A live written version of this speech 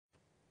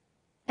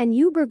and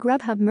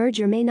Uber-GrubHub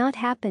merger may not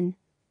happen.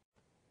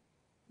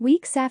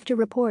 Weeks after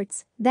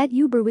reports that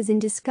Uber was in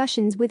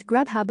discussions with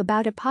Grubhub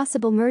about a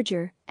possible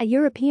merger, a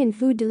European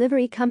food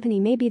delivery company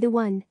may be the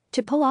one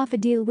to pull off a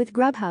deal with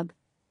Grubhub.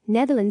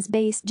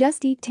 Netherlands-based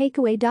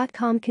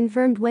JustEatTakeaway.com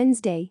confirmed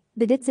Wednesday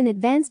that it's in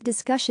advanced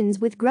discussions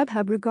with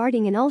Grubhub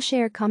regarding an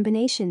all-share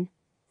combination.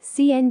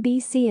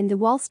 CNBC and The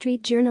Wall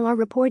Street Journal are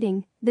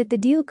reporting that the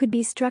deal could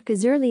be struck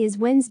as early as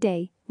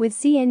Wednesday, with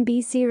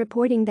CNBC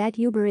reporting that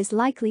Uber is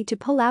likely to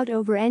pull out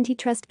over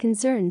antitrust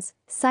concerns,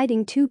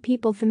 citing two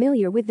people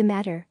familiar with the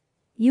matter.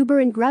 Uber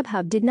and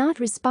Grubhub did not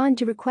respond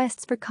to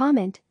requests for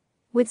comment.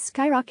 With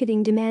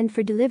skyrocketing demand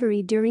for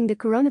delivery during the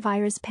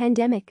coronavirus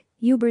pandemic,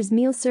 Uber's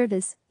meal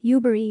service,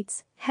 Uber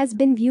Eats, has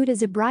been viewed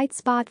as a bright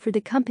spot for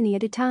the company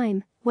at a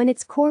time when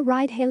its core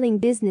ride-hailing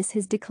business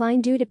has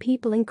declined due to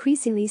people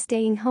increasingly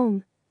staying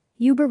home.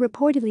 Uber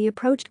reportedly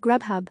approached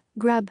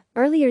Grubhub,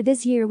 earlier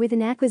this year with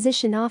an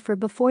acquisition offer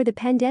before the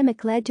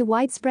pandemic led to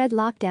widespread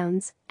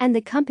lockdowns, and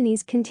the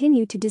companies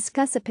continue to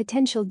discuss a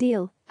potential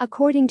deal,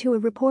 according to a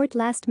report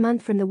last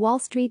month from The Wall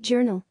Street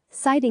Journal,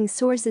 citing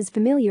sources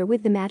familiar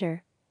with the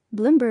matter.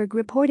 Bloomberg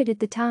reported at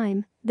the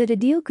time that a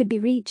deal could be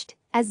reached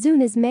as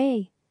soon as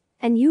May.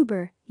 An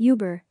Uber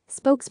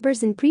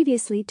spokesperson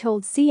previously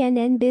told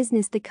CNN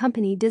Business the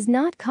company does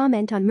not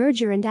comment on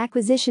merger and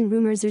acquisition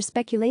rumors or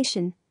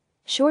speculation.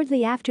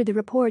 Shortly after the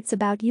reports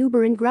about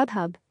Uber and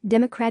Grubhub,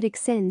 Democratic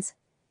Sens.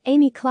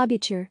 Amy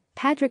Klobuchar,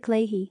 Patrick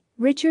Leahy,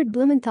 Richard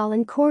Blumenthal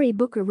and Cory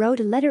Booker wrote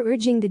a letter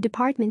urging the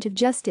Department of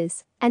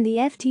Justice and the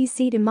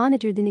FTC to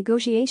monitor the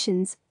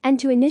negotiations and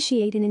to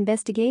initiate an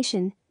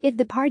investigation if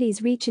the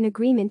parties reach an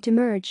agreement to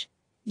merge.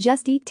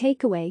 Just Eat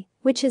Takeaway,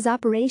 which has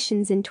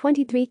operations in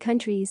 23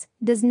 countries,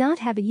 does not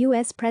have a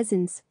U.S.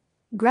 presence.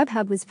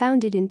 Grubhub was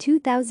founded in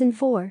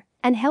 2004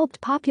 and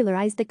helped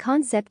popularize the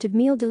concept of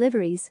meal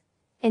deliveries.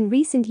 In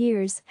recent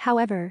years,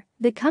 however,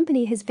 the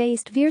company has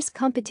faced fierce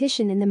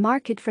competition in the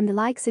market from the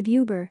likes of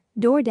Uber,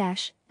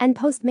 DoorDash, and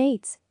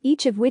Postmates,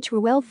 each of which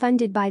were well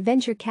funded by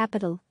venture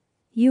capital.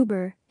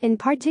 Uber, in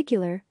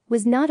particular,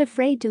 was not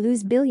afraid to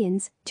lose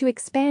billions to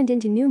expand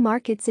into new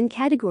markets and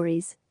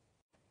categories.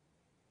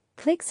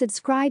 Click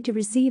subscribe to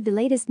receive the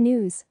latest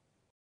news.